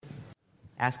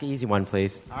Ask an easy one,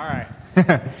 please. All right.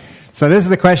 So this is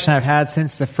the question I've had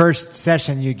since the first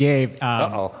session you gave.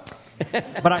 But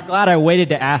I'm glad I waited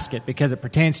to ask it because it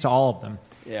pertains to all of them.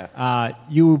 Yeah.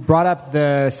 You brought up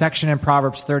the section in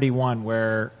Proverbs 31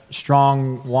 where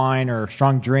strong wine or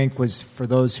strong drink was for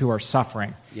those who are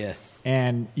suffering. Yeah.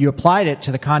 And you applied it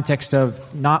to the context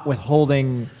of not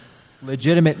withholding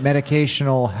legitimate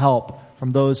medicational help from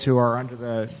those who are under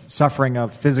the suffering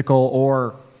of physical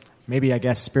or maybe, I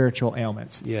guess, spiritual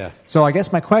ailments. Yeah. So I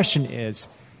guess my question is,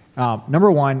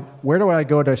 number one, where do I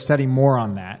go to study more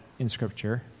on that in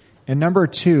Scripture? And number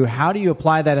two, how do you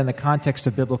apply that in the context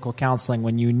of biblical counseling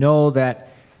when you know that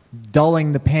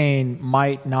dulling the pain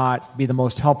might not be the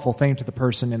most helpful thing to the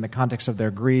person in the context of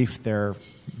their grief, their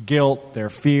guilt, their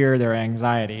fear, their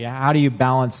anxiety? How do you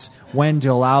balance when to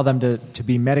allow them to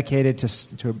be medicated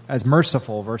to as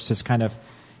merciful versus kind of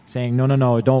saying,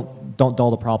 no, don't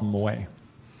dull the problem away?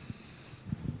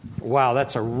 Wow,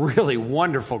 that's a really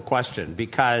wonderful question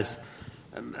because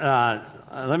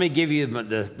let me give you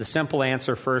the simple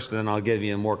answer first, and then I'll give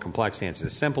you a more complex answer. The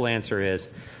simple answer is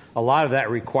a lot of that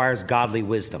requires godly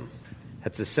wisdom.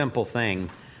 That's a simple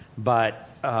thing, but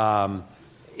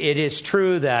it is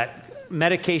true that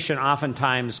medication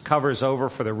oftentimes covers over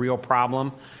for the real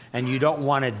problem, and you don't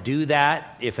want to do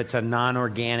that if it's a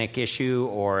non-organic issue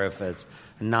or if it's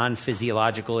a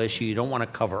non-physiological issue. You don't want to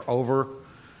cover over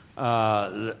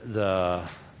the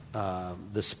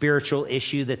spiritual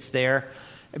issue that's there.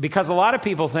 Because a lot of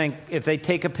people think if they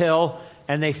take a pill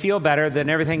and they feel better, then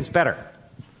everything's better.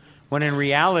 When in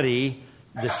reality,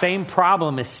 the same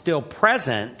problem is still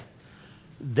present.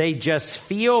 They just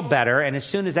feel better, and as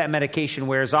soon as that medication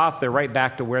wears off, they're right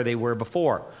back to where they were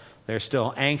before. They're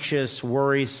still anxious,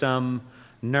 worrisome,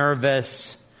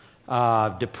 nervous,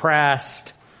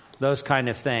 depressed, those kind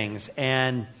of things.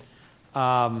 And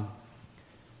my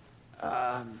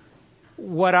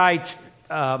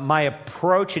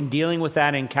approach in dealing with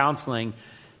that in counseling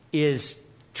is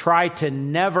try to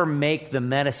never make the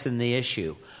medicine the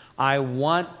issue. I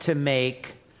want to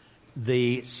make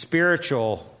the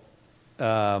spiritual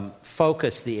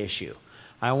focus the issue.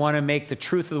 I want to make the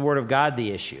truth of the Word of God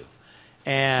the issue.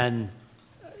 And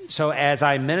so as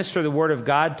I minister the Word of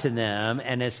God to them,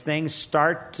 and as things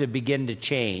start to begin to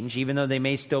change, even though they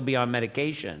may still be on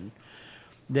medication,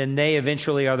 then they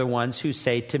eventually are the ones who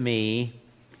say to me,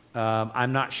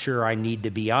 I'm not sure I need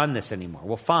to be on this anymore.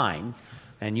 Well, fine.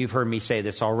 And you've heard me say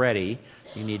this already.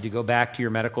 You need to go back to your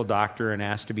medical doctor and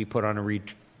ask to be put on a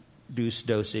reduced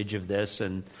dosage of this,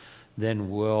 and then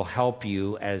we'll help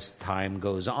you as time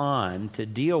goes on to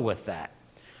deal with that.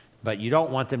 But you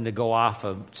don't want them to go off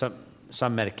of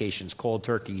some medications cold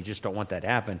turkey. You just don't want that to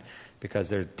happen because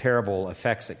there are terrible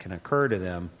effects that can occur to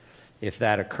them if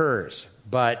that occurs.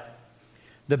 But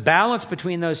the balance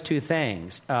between those two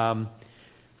things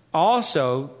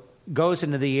also goes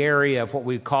into the area of what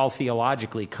we call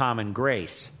theologically common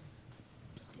grace.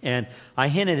 And I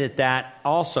hinted at that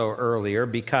also earlier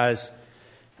because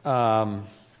out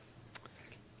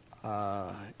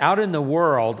in the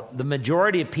world, the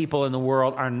majority of people in the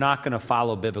world are not going to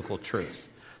follow biblical truth.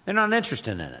 They're not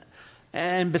interested in it.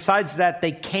 And besides that,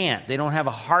 they can't. They don't have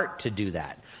a heart to do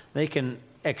that. They can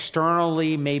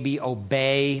externally maybe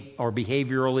obey or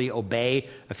behaviorally obey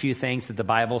a few things that the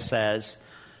Bible says,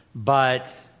 but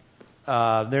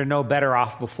they're no better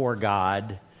off before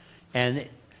God. And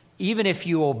even if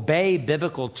you obey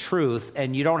biblical truth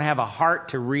and you don't have a heart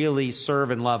to really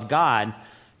serve and love God,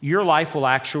 your life will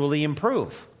actually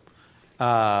improve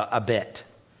a bit.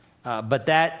 But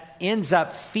that ends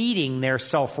up feeding their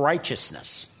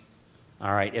self-righteousness.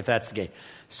 All right, if that's the case.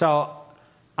 So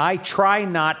I try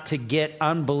not to get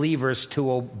unbelievers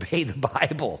to obey the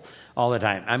Bible all the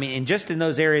time. I mean, and just in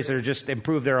those areas that are just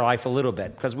improve their life a little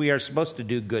bit, because we are supposed to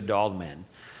do good to all men,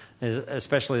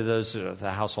 especially those of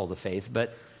the household of faith.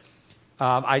 But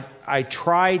I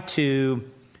try to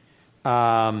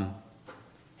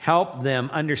help them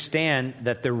understand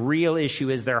that the real issue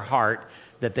is their heart,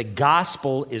 that the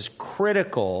gospel is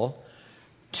critical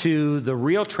to the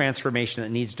real transformation that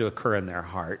needs to occur in their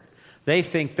heart. They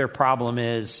think their problem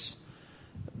is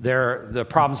the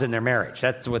problems in their marriage.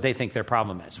 That's what they think their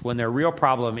problem is. When their real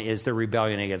problem is their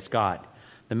rebellion against God.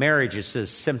 The marriage is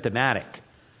symptomatic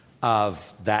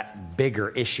of that bigger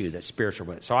issue, that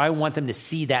spiritual. So I want them to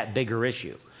see that bigger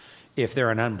issue if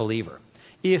they're an unbeliever.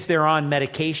 If they're on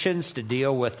medications to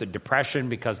deal with the depression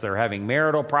because they're having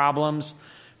marital problems,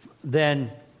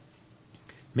 then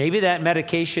maybe that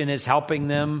medication is helping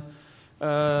them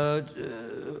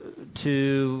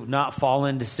to not fall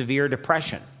into severe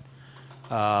depression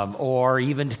or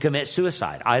even to commit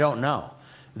suicide. I don't know.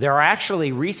 There are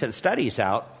actually recent studies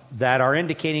out that are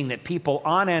indicating that people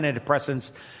on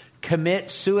antidepressants commit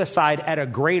suicide at a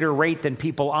greater rate than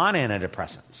people on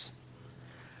antidepressants.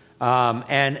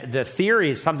 And the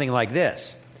theory is something like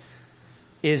this,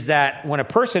 is that when a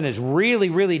person is really,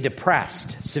 really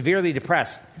depressed, severely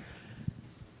depressed,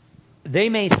 they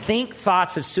may think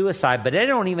thoughts of suicide, but they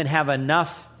don't even have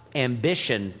enough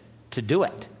ambition to do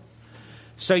it.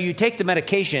 So you take the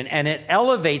medication and it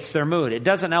elevates their mood. It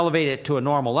doesn't elevate it to a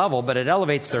normal level, but it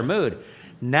elevates their mood.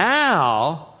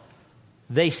 Now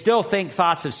they still think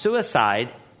thoughts of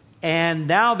suicide, and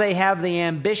now they have the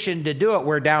ambition to do it,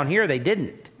 where down here they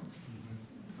didn't.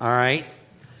 All right?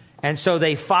 And so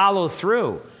they follow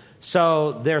through.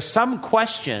 So there's some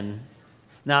question.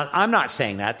 Now, I'm not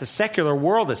saying that. The secular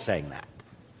world is saying that.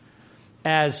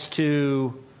 As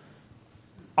to,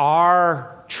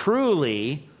 are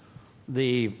truly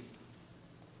the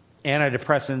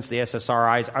antidepressants, the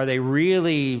SSRIs, are they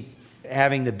really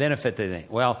having the benefit that they?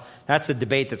 Well, that's a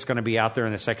debate that's going to be out there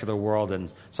in the secular world,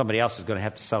 and somebody else is going to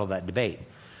have to settle that debate.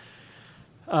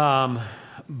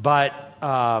 But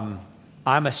I'm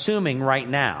assuming right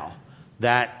now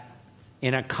that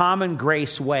in a common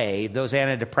grace way, those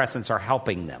antidepressants are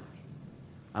helping them.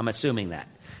 I'm assuming that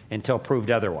until proved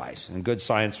otherwise. And good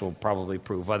science will probably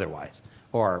prove otherwise,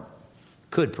 or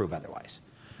could prove otherwise.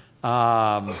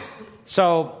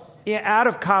 So out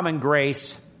of common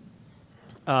grace,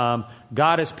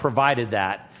 God has provided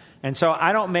that. And so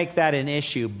I don't make that an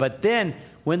issue. But then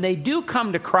when they do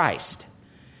come to Christ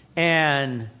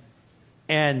and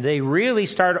they really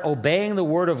start obeying the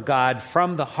Word of God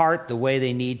from the heart the way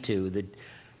they need to, the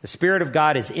Spirit of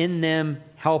God is in them,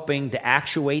 helping to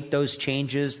actuate those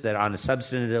changes that on a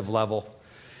substantive level.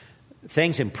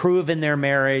 Things improve in their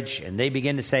marriage, and they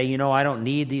begin to say, I don't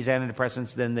need these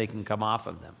antidepressants, then they can come off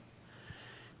of them.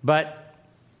 But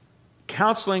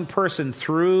counseling person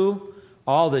through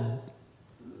all the,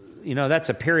 that's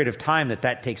a period of time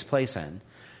that takes place in.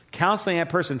 Counseling that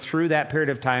person through that period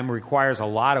of time requires a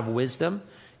lot of wisdom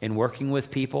in working with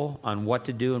people on what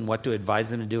to do and what to advise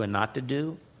them to do and not to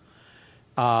do.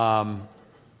 And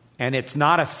it's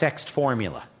not a fixed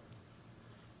formula.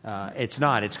 It's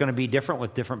not. It's going to be different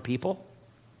with different people.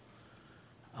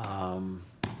 And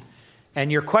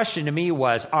your question to me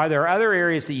was, are there other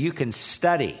areas that you can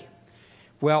study?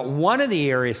 Well, one of the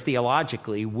areas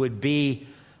theologically would be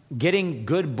getting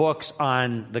good books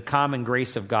on the common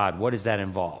grace of God. What does that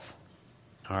involve?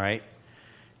 All right?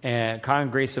 And common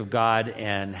grace of God,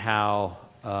 and how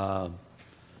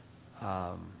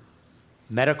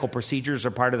medical procedures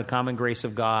are part of the common grace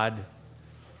of God.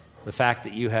 The fact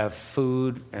that you have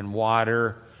food and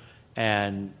water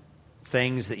and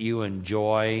things that you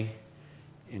enjoy,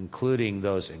 including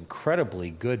those incredibly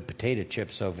good potato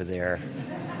chips over there.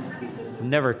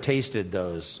 Never tasted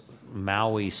those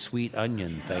Maui sweet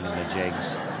onion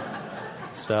thingamajigs.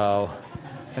 So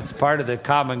it's part of the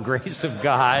common grace of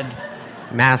God.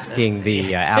 Masking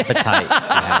the appetite.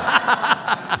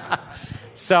 Yeah.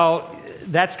 So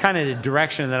that's kind of the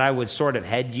direction that I would sort of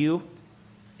head you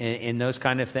in those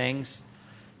kind of things.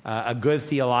 A good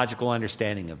theological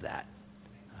understanding of that.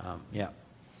 Yeah.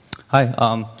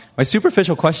 Hi. My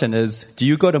superficial question is, do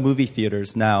you go to movie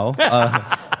theaters now?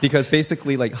 Because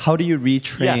basically, how do you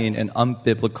retrain an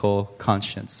unbiblical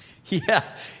conscience? Yeah.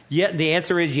 The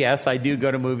answer is yes, I do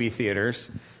go to movie theaters.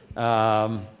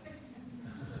 Not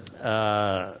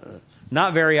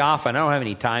very often. I don't have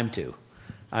any time to.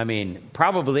 I mean,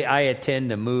 probably I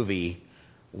attend a movie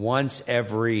once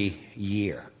every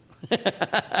year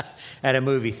at a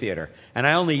movie theater. And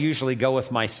I only usually go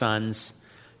with my sons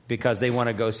because they want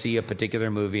to go see a particular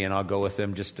movie, and I'll go with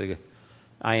them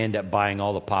I end up buying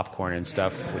all the popcorn and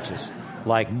stuff, which is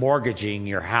like mortgaging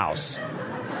your house.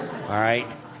 All right?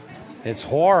 It's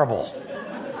horrible.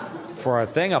 For a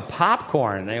thing of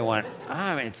popcorn, they want,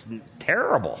 it's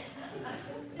terrible.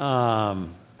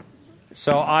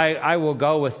 So I will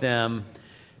go with them.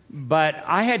 But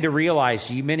I had to realize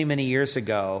many, many years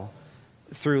ago,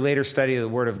 through later study of the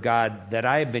Word of God, that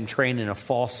I had been trained in a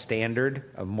false standard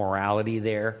of morality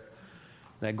there.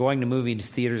 That going to movie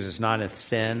theaters is not a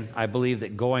sin. I believe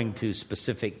that going to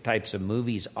specific types of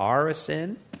movies are a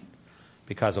sin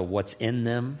because of what's in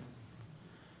them.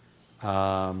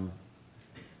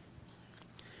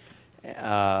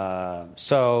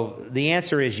 So the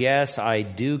answer is yes, I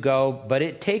do go, but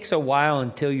it takes a while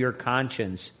until your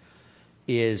conscience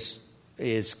is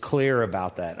clear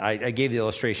about that. I gave the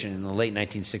illustration in the late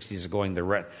 1960s of going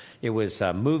it was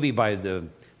a movie by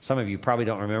some of you probably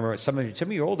don't remember, some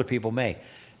of your older people may,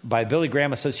 by Billy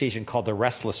Graham Association called The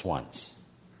Restless Ones.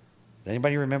 Does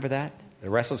anybody remember that? The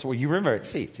Restless Ones? You remember it?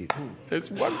 See, there's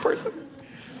one person.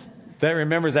 that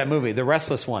remembers that movie, The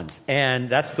Restless Ones. And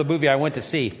that's the movie I went to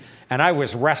see. And I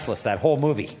was restless that whole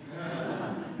movie.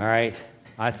 All right?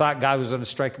 I thought God was going to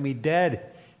strike me dead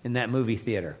in that movie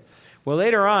theater. Well,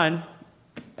 later on,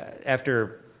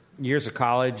 after years of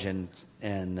college and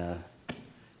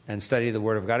study of the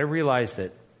Word of God, I realized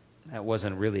that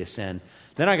wasn't really a sin.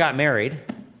 Then I got married,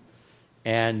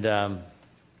 and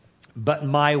but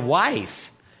my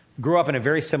wife grew up in a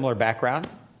very similar background.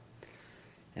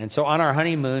 And so on our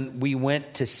honeymoon, we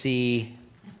went to see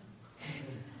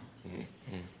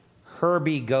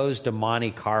Herbie Goes to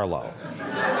Monte Carlo.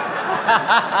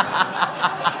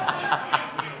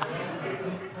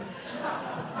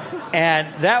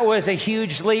 And that was a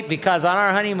huge leap because on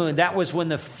our honeymoon, that was when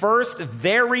the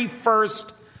very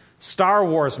first Star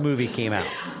Wars movie came out.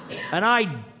 And I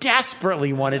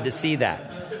desperately wanted to see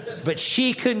that. But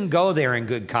she couldn't go there in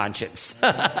good conscience.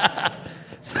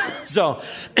 So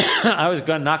I was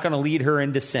not going to lead her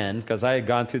into sin because I had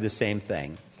gone through the same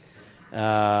thing.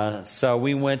 So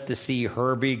we went to see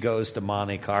Herbie Goes to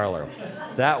Monte Carlo.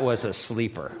 That was a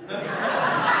sleeper.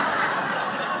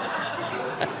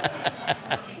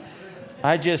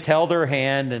 I just held her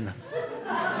hand and...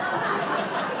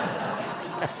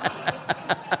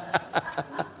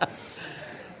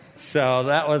 So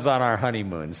that was on our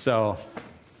honeymoon. So...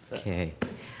 Okay.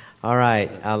 All right.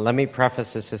 Let me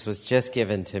preface this. This was just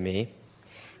given to me.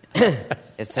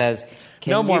 It says...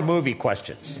 No more movie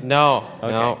questions. No,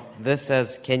 okay. No. This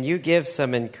says, can you give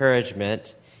some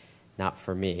encouragement, not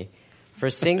for me,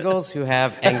 for singles who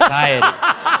have anxiety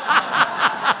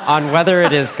on whether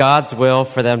it is God's will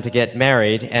for them to get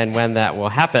married and when that will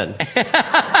happen?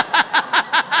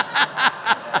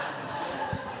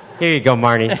 Here you go,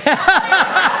 Marnie.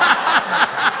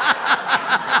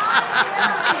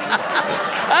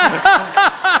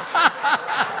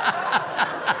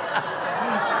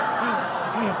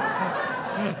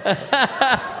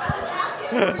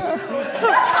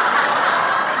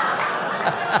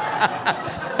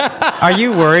 Are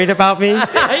you worried about me?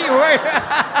 Are you worried?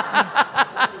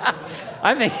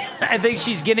 I think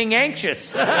she's getting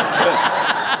anxious. So,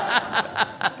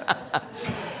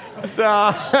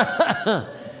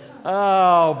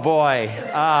 oh boy.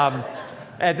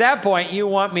 At that point, you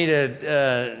want me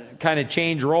to kind of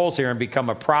change roles here and become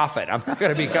a prophet. I'm not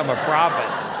going to become a prophet.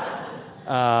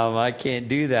 I can't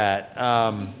do that.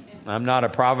 I'm not a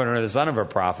prophet or the son of a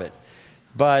prophet.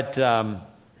 But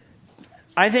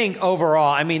I think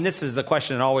overall, I mean, this is the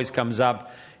question that always comes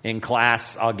up in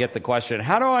class. I'll get the question,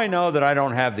 how do I know that I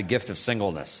don't have the gift of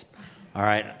singleness? All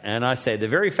right. And I say, the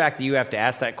very fact that you have to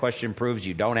ask that question proves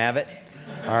you don't have it.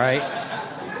 All right.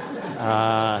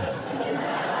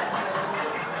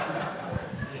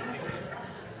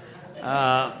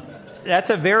 That's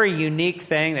a very unique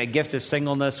thing, that gift of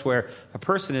singleness, where a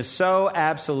person is so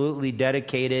absolutely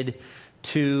dedicated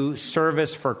to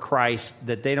service for Christ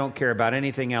that they don't care about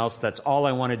anything else. That's all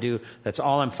I want to do. That's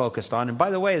all I'm focused on. And by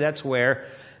the way, that's where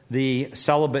the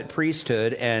celibate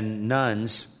priesthood and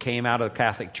nuns came out of the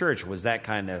Catholic Church, was that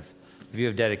kind of view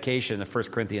of dedication. The 1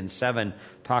 Corinthians 7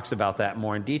 talks about that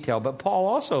more in detail. But Paul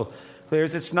also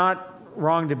clears it's not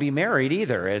wrong to be married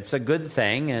either. It's a good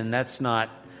thing, and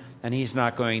he's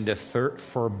not going to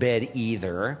forbid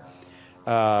either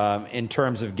in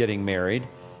terms of getting married.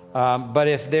 But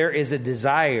if there is a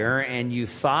desire and you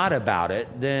thought about it,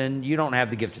 then you don't have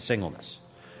the gift of singleness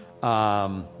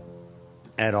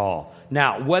at all.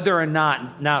 Now, whether or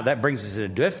not, that brings us to a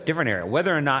different area.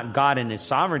 Whether or not God in His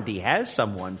sovereignty has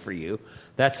someone for you,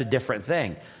 that's a different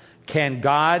thing. Can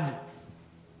God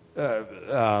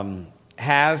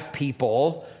have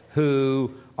people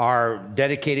who are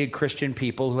dedicated Christian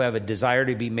people who have a desire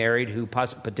to be married who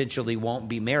potentially won't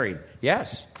be married?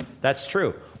 Yes, that's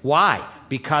true. Why?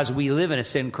 Because we live in a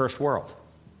sin-cursed world.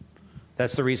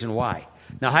 That's the reason why.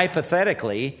 Now,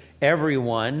 hypothetically,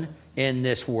 everyone in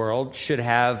this world should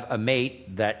have a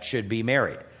mate that should be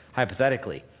married,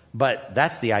 hypothetically. But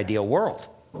that's the ideal world.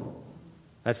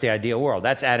 That's the ideal world.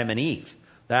 That's Adam and Eve.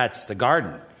 That's the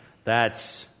garden.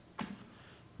 But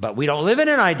we don't live in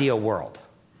an ideal world.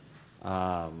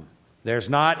 There's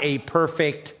not a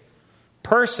perfect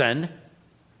person.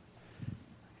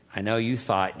 I know you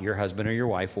thought your husband or your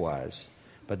wife was,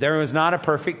 but there was not a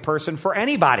perfect person for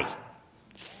anybody.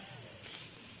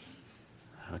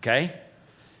 Okay?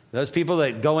 Those people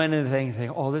that go in and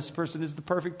think, oh, this person is the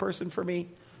perfect person for me.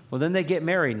 Well, then they get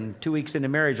married, and 2 weeks into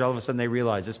marriage, all of a sudden they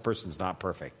realize this person's not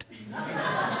perfect. All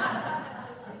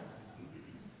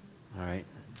right?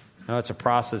 Now, it's a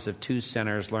process of two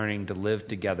sinners learning to live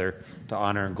together to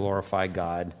honor and glorify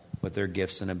God with their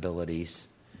gifts and abilities.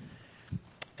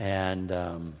 And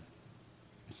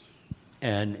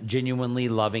genuinely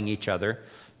loving each other.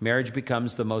 Marriage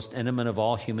becomes the most intimate of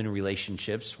all human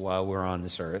relationships while we're on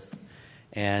this earth.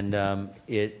 And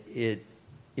it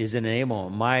is an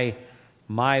enablement.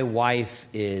 My wife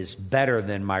is better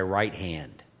than my right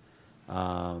hand.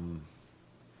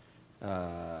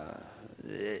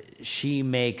 She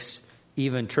makes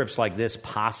even trips like this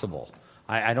possible.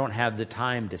 I don't have the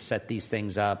time to set these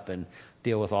things up and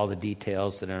deal with all the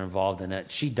details that are involved in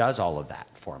it. She does all of that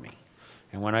for me.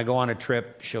 And when I go on a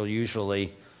trip, she'll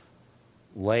usually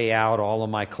lay out all of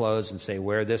my clothes and say,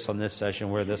 wear this on this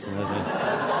session, wear this on this.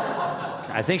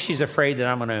 I think she's afraid that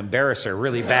I'm going to embarrass her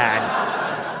really bad.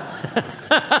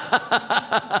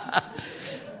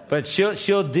 But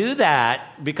she'll do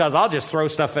that because I'll just throw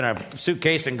stuff in a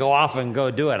suitcase and go off and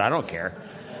go do it. I don't care.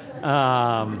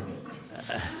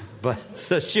 But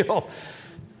so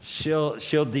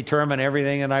she'll determine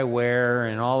everything that I wear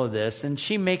and all of this, and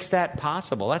she makes that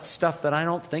possible. That's stuff that I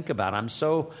don't think about. I'm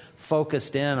so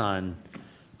focused in on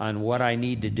what I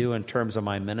need to do in terms of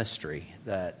my ministry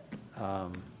that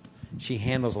she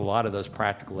handles a lot of those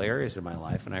practical areas of my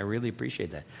life, and I really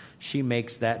appreciate that. She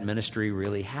makes that ministry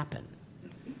really happen.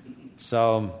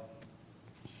 So,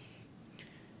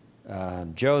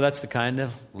 Joe, that's the kind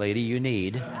of lady you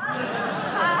need.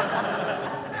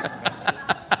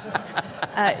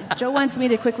 Joe wants me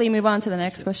to quickly move on to the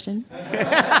next question.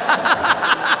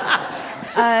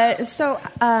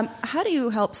 How do you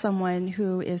help someone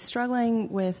who is struggling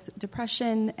with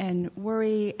depression and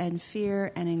worry and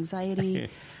fear and anxiety,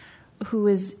 who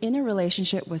is in a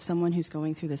relationship with someone who's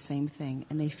going through the same thing,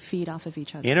 and they feed off of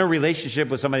each other? In a relationship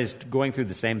with somebody who's going through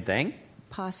the same thing?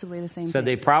 Possibly the same thing. So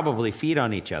they probably feed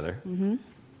on each other Mm-hmm.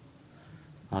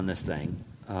 on this thing.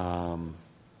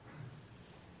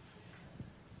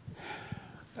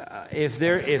 If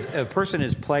a person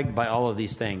is plagued by all of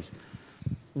these things,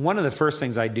 one of the first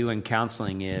things I do in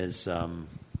counseling is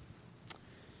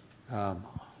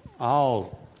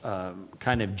I'll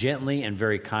kind of gently and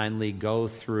very kindly go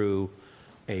through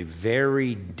a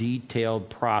very detailed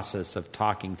process of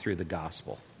talking through the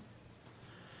gospel.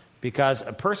 Because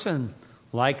a person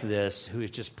like this, who is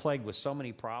just plagued with so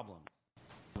many problems,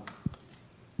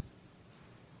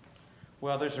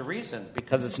 well, there's a reason,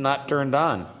 because it's not turned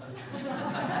on.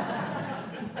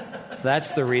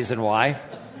 That's the reason why.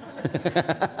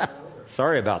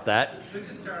 Sorry about that.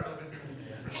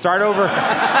 Start over.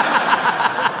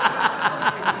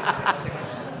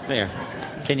 There.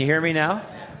 Can you hear me now?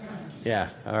 Yeah.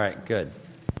 All right. Good.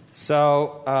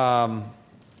 So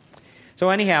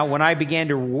anyhow, when I began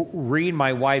to read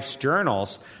my wife's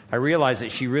journals, I realized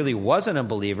that she really wasn't a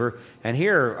believer. And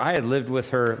here I had lived with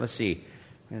her. Let's see.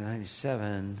 In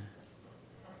 97,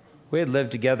 we had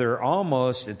lived together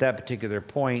almost at that particular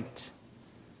point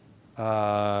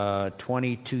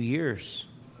 22 years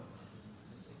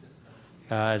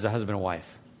as a husband and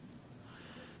wife.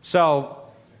 So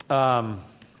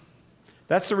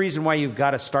that's the reason why you've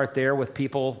got to start there with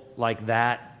people like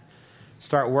that.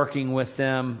 Start working with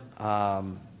them.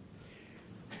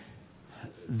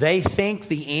 They think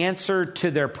the answer to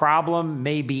their problem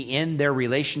may be in their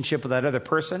relationship with that other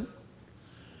person.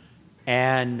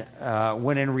 And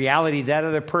when in reality, that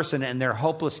other person and their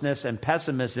hopelessness and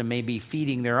pessimism may be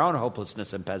feeding their own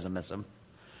hopelessness and pessimism.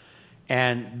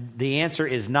 And the answer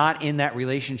is not in that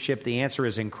relationship. The answer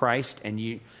is in Christ. And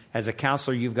you, as a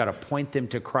counselor, you've got to point them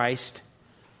to Christ.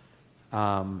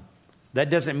 That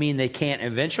doesn't mean they can't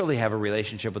eventually have a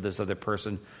relationship with this other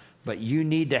person, but you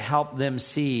need to help them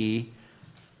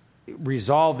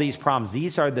resolve these problems.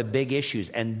 These are the big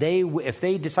issues. And if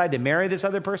they decide to marry this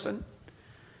other person,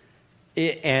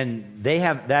 and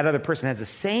that other person has the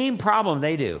same problem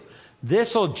they do,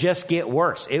 this will just get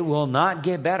worse. It will not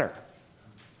get better.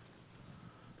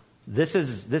 This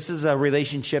is a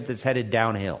relationship that's headed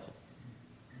downhill.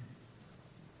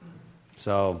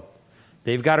 So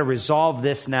they've got to resolve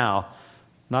this now,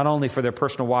 not only for their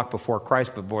personal walk before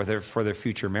Christ, but for their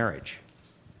future marriage.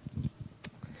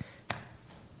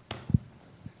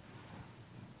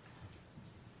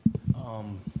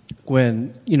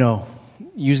 When,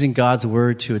 using God's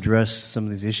word to address some of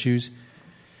these issues,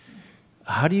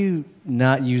 how do you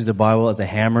not use the Bible as a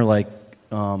hammer? Like,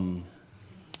 you know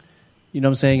what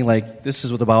I'm saying? Like, this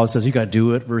is what the Bible says, you got to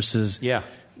do it, versus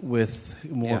with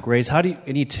more grace.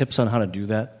 Any tips on how to do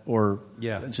that, or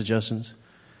suggestions?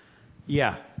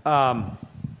 Yeah. Grab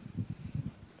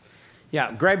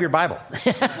your Bible.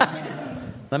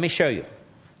 Let me show you.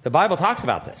 The Bible talks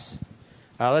about this.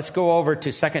 Let's go over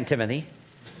to 2 Timothy.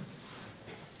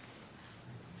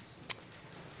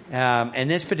 In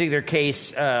this particular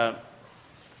case, the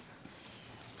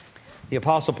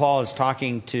Apostle Paul is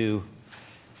talking to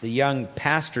the young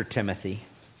pastor Timothy.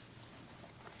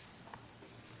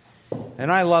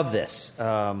 And I love this.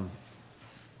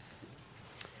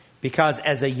 Because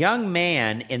as a young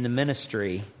man in the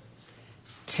ministry,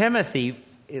 Timothy,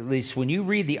 at least when you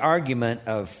read the argument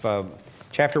of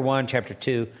chapter 1, chapter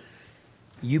 2,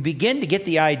 you begin to get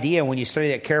the idea when you study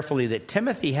that carefully that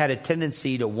Timothy had a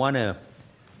tendency to want to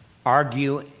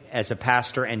argue as a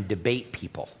pastor and debate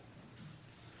people.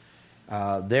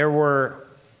 There were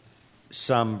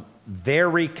some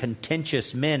very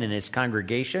contentious men in his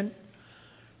congregation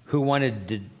who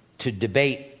wanted to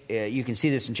debate. You can see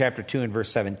this in chapter 2 and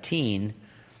verse 17.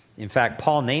 In fact,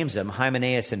 Paul names them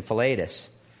Hymenaeus and Philetus.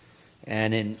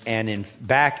 And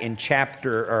back in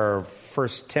chapter or 1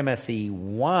 Timothy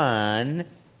 1,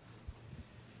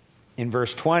 in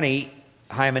verse 20,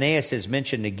 Hymenaeus is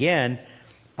mentioned again,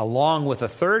 along with a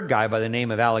third guy by the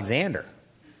name of Alexander.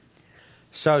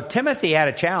 So Timothy had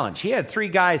a challenge. He had 3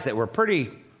 guys that were pretty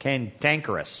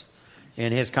cantankerous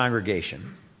in his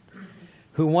congregation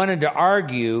who wanted to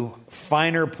argue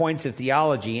finer points of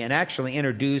theology and actually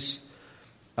introduce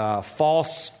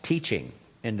false teaching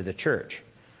into the church.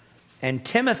 And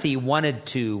Timothy wanted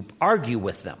to argue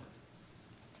with them.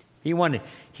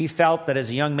 He felt that as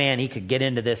a young man he could get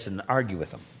into this and argue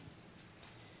with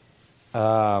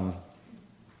them.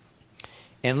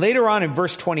 And later on in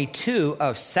verse 22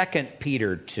 of 2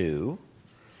 Peter 2,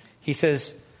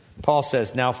 Paul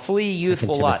says, now flee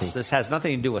youthful lusts. This has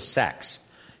nothing to do with sex.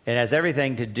 It has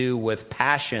everything to do with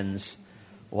passions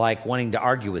like wanting to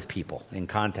argue with people in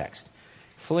context.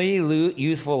 Flee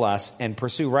youthful lusts and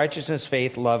pursue righteousness,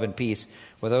 faith, love, and peace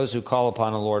with those who call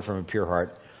upon the Lord from a pure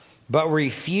heart. But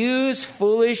refuse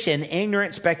foolish and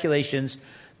ignorant speculations,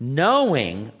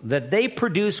 knowing that they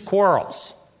produce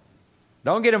quarrels.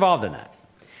 Don't get involved in that.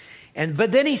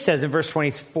 But then he says in verse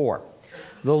 24,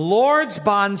 the Lord's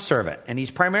bondservant, and he's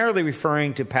primarily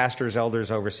referring to pastors, elders,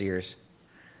 overseers,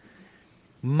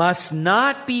 must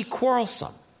not be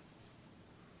quarrelsome,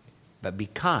 but be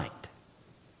kind.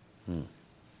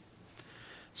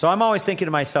 So I'm always thinking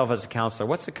to myself as a counselor,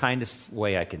 what's the kindest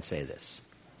way I can say this?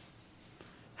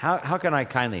 How can I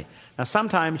kindly? Now,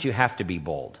 sometimes you have to be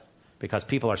bold because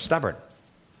people are stubborn.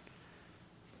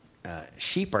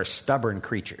 Sheep are stubborn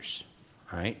creatures,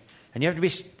 right? And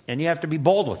you have to be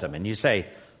bold with them. And you say,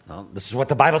 well, this is what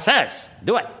the Bible says.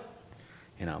 Do it.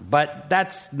 But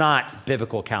that's not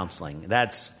biblical counseling.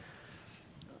 That's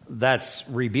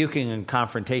rebuking and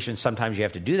confrontation. Sometimes you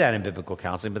have to do that in biblical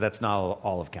counseling, but that's not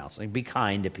all of counseling. Be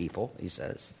kind to people, he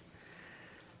says.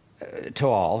 To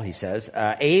all, he says.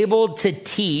 Able to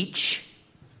teach.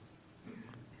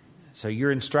 So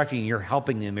you're instructing, you're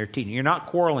helping them, you're teaching. You're not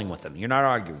quarreling with them. You're not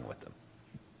arguing with them.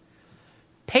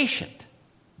 Patient.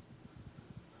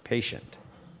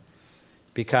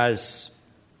 Because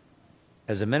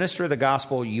as a minister of the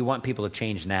gospel, you want people to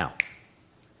change now.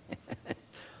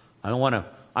 I want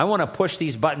to push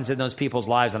these buttons in those people's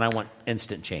lives, and I want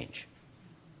instant change.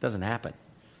 It doesn't happen.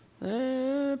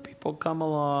 People come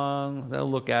along, they'll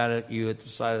look at you at the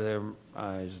side of their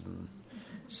eyes and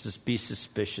just be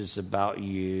suspicious about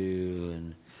you,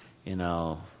 and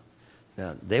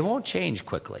they won't change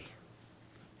quickly.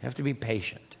 You have to be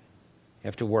patient. You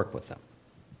have to work with them.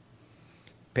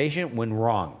 Patient when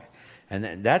wrong.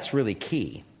 And that's really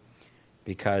key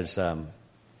because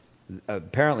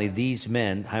apparently these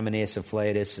men, Hymenaeus and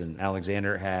Philetus and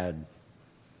Alexander, had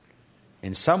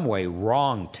in some way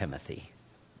wronged Timothy.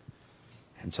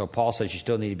 And so Paul says you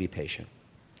still need to be patient.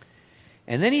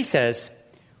 And then he says,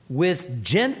 with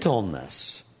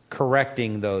gentleness,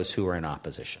 correcting those who are in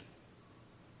opposition.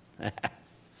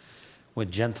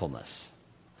 With gentleness.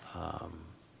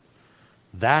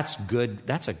 That's good.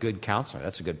 That's a good counselor.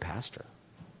 That's a good pastor.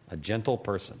 A gentle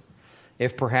person.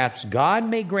 If perhaps God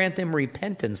may grant them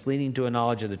repentance leading to a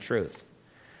knowledge of the truth.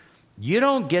 You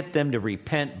don't get them to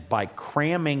repent by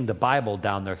cramming the Bible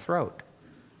down their throat.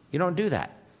 You don't do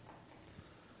that.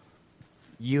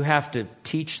 You have to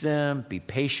teach them, be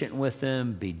patient with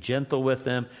them, be gentle with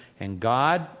them. And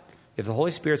God, if the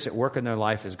Holy Spirit's at work in their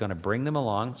life, is going to bring them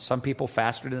along, some people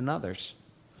faster than others,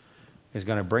 is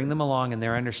going to bring them along in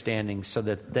their understanding so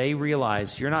that they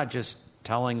realize you're not just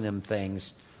telling them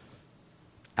things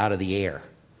out of the air.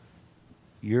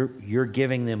 You're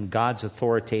giving them God's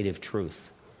authoritative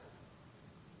truth.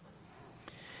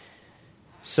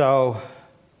 So,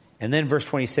 and then verse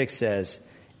 26 says,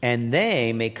 and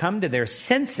they may come to their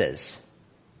senses.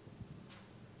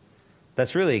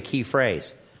 That's really a key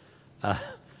phrase.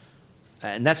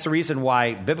 And that's the reason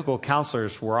why biblical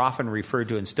counselors were often referred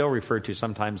to and still referred to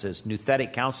sometimes as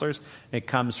nouthetic counselors. It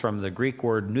comes from the Greek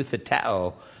word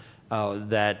noutheteo,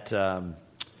 that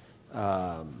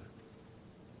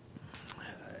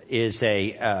is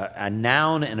a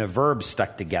noun and a verb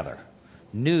stuck together.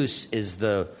 Nous is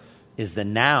the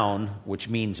noun, which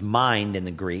means mind in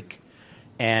the Greek,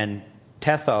 and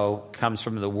tetho comes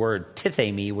from the word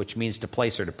tithemi, which means to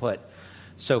place or to put.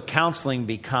 So counseling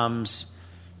becomes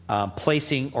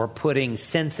placing or putting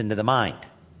sense into the mind.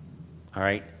 All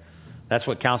right? That's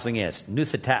what counseling is.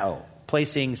 Nouthetao,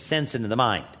 placing sense into the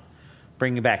mind.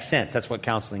 Bringing back sense. That's what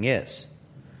counseling is.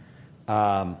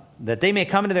 That they may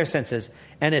come into their senses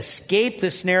and escape the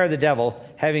snare of the devil,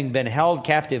 having been held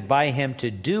captive by him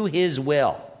to do his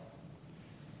will.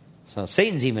 So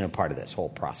Satan's even a part of this whole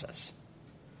process.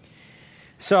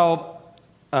 So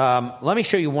let me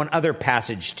show you one other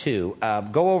passage too.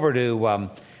 Go over to 1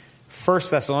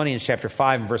 Thessalonians chapter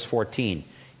 5 and verse 14.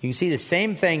 You can see the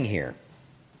same thing here.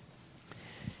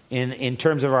 In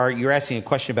terms of you're asking a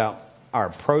question about our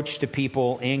approach to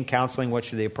people in counseling. What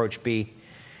should the approach be?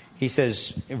 He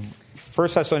says, 1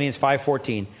 Thessalonians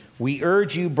 5:14, we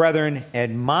urge you, brethren,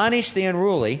 admonish the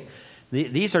unruly.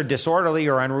 These are disorderly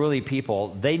or unruly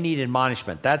people. They need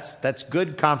admonishment. That's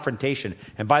good confrontation.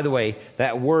 And by the way,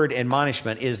 that word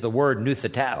admonishment is the word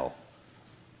nouthetao.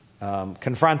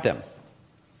 Confront them.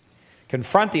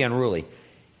 Confront the unruly.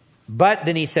 But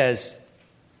then he says,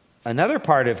 another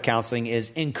part of counseling is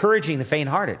encouraging the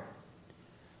faint-hearted.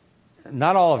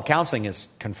 Not all of counseling is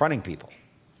confronting people.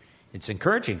 It's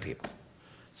encouraging people.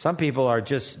 Some people are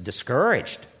just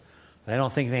discouraged. They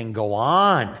don't think they can go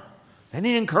on. They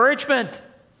need encouragement.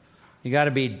 You got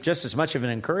to be just as much of an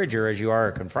encourager as you are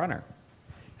a confronter.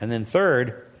 And then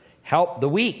third, help the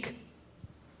weak.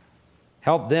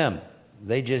 Help them.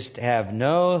 They just have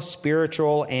no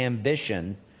spiritual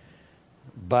ambition,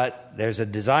 but there's a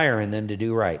desire in them to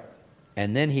do right.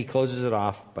 And then he closes it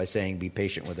off by saying, be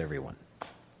patient with everyone.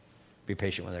 Be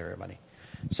patient with everybody.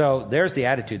 So there's the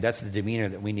attitude. That's the demeanor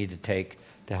that we need to take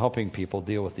to helping people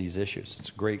deal with these issues. It's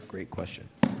a great, great question.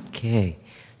 Okay.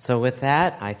 So with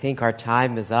that, I think our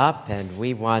time is up, and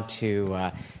we want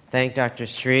to thank Dr.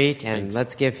 Street, and Thanks.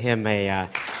 let's give him a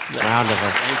round of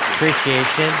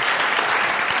appreciation.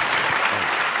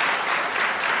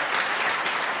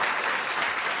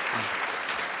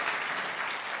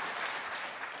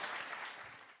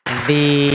 The